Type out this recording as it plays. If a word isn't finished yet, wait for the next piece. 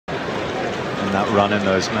in that run in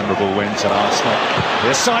those memorable wins at Arsenal.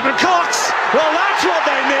 Here's Simon Cox! Well, that's what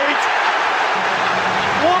they need!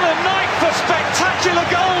 What a night for spectacular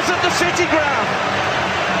goals at the City Ground!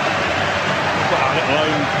 Well, let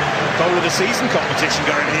alone goal of the season competition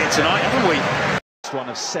going here tonight, haven't we? One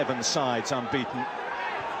of 7 sides unbeaten.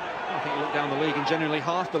 I think you look down the league, and generally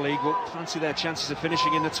half the league will fancy their chances of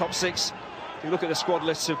finishing in the top 6. If you look at the squad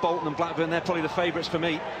lists of Bolton and Blackburn, they're probably the favourites for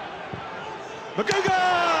me.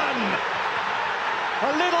 Mcgugan!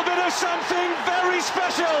 A little bit of something very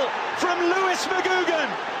special from Mcgugan.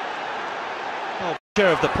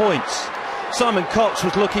 Share of the points. Simon Cox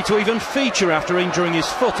was lucky to even feature after injuring his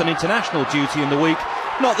foot on international duty in the week.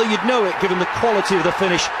 Not that you'd know it, given the quality of the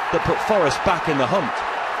finish that put Forest back in the hunt.